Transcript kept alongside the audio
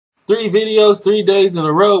3 videos, 3 days in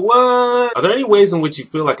a row. What? Are there any ways in which you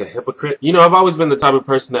feel like a hypocrite? You know, I've always been the type of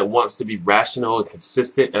person that wants to be rational and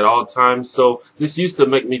consistent at all times, so this used to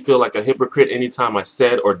make me feel like a hypocrite anytime I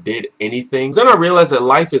said or did anything. Then I realized that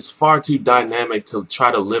life is far too dynamic to try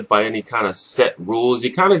to live by any kind of set rules.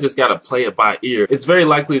 You kind of just gotta play it by ear. It's very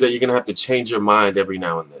likely that you're gonna have to change your mind every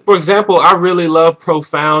now and then. For example, I really love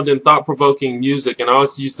profound and thought-provoking music, and I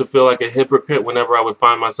always used to feel like a hypocrite whenever I would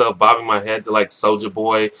find myself bobbing my head to like Soulja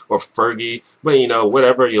Boy or Fergie, but you know,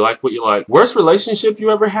 whatever, you like what you like. Worst relationship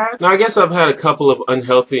you ever had? Now, I guess I've had a couple of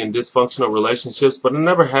unhealthy and dysfunctional relationships, but I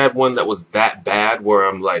never had one that was that bad where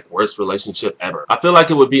I'm like, worst relationship ever. I feel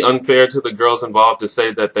like it would be unfair to the girls involved to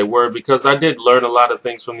say that they were, because I did learn a lot of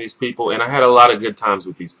things from these people, and I had a lot of good times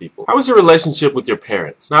with these people. How was your relationship with your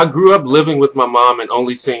parents? Now, I grew up living with my mom and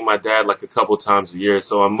only seeing my dad like a couple times a year,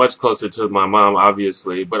 so I'm much closer to my mom,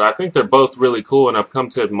 obviously, but I think they're both really cool, and I've come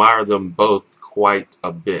to admire them both quite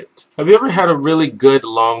a bit. Have you ever had a really good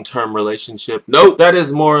long-term relationship? Nope, that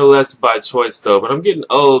is more or less by choice though, but I'm getting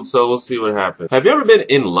old, so we'll see what happens. Have you ever been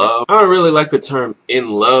in love? I don't really like the term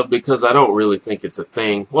in love because I don't really think it's a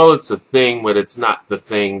thing. Well, it's a thing, but it's not the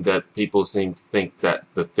thing that people seem to think that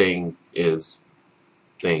the thing is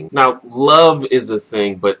thing. Now, love is a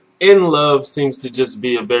thing, but in love seems to just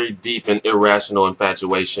be a very deep and irrational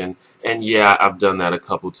infatuation, and yeah, I've done that a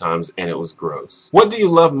couple times and it was gross. What do you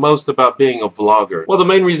love most about being a vlogger? Well, the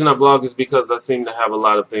main reason I vlog is because I seem to have a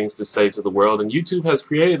lot of things to say to the world, and YouTube has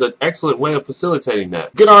created an excellent way of facilitating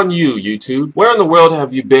that. Good on you, YouTube. Where in the world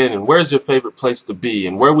have you been, and where's your favorite place to be,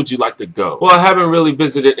 and where would you like to go? Well, I haven't really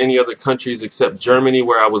visited any other countries except Germany,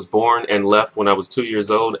 where I was born and left when I was 2 years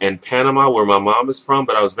old, and Panama, where my mom is from,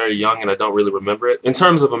 but I was very young and I don't really remember it. In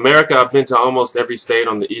terms of America, I've been to almost every state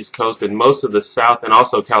on the East Coast and most of the South and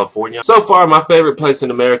also California. So far, my favorite place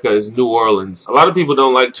in America is New Orleans. A lot of people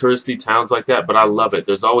don't like touristy towns like that, but I love it.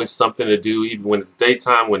 There's always something to do, even when it's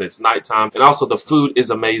daytime, when it's nighttime, and also the food is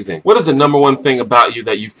amazing. What is the #1 thing about you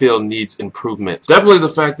that you feel needs improvement? Definitely the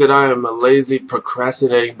fact that I am a lazy,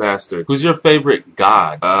 procrastinating bastard. Who's your favorite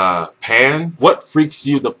god? Pan? What freaks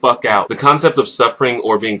you the fuck out? The concept of suffering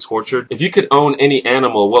or being tortured? If you could own any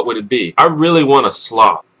animal, what would it be? I really want a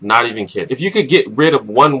sloth. Not even kidding. If you could get rid of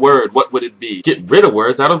one word, what would it be? Get rid of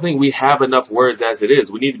words? I don't think we have enough words as it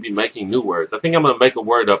is. We need to be making new words. I think I'm going to make a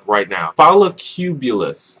word up right now.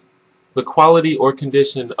 Follicubulous. The quality or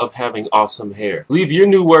condition of having awesome hair. Leave your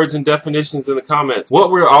new words and definitions in the comments. What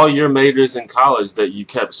were all your majors in college that you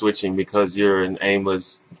kept switching because you're an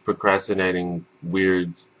aimless, procrastinating,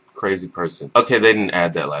 weird, crazy person? Okay, they didn't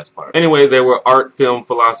add that last part. Anyway, there were art, film,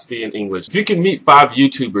 philosophy, and English. If you could meet 5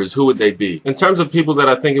 YouTubers, who would they be? In terms of people that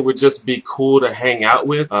I think it would just be cool to hang out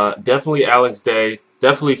with, definitely Alex Day,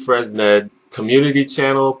 definitely Fresned, Community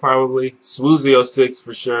Channel probably, Swoozy06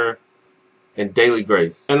 for sure, and Daily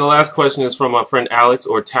Grace. And the last question is from my friend Alex,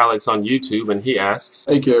 or Talix on YouTube, and he asks,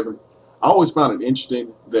 hey Kevin, I always found it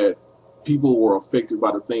interesting that people were affected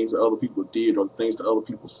by the things that other people did or the things that other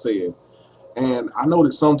people said. And I know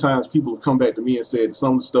that sometimes people have come back to me and said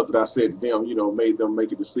some of the stuff that I said to them, you know, made them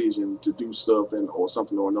make a decision to do stuff or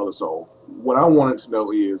something or another. So what I wanted to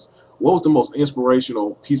know is, what was the most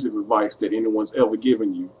inspirational piece of advice that anyone's ever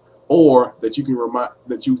given you, or that you can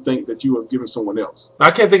that you think that you have given someone else? I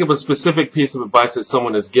can't think of a specific piece of advice that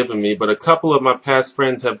someone has given me, but a couple of my past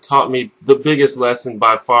friends have taught me the biggest lesson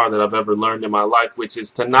by far that I've ever learned in my life, which is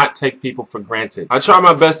to not take people for granted. I try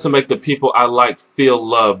my best to make the people I like feel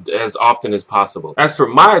loved as often as possible. As for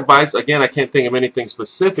my advice, again, I can't think of anything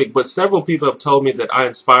specific, but several people have told me that I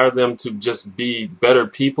inspire them to just be better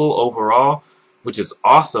people overall, which is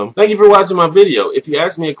awesome. Thank you for watching my video. If you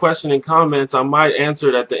ask me a question in comments, I might answer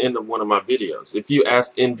it at the end of one of my videos. If you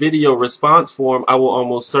ask in video response form, I will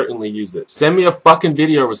almost certainly use it. Send me a fucking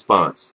video response.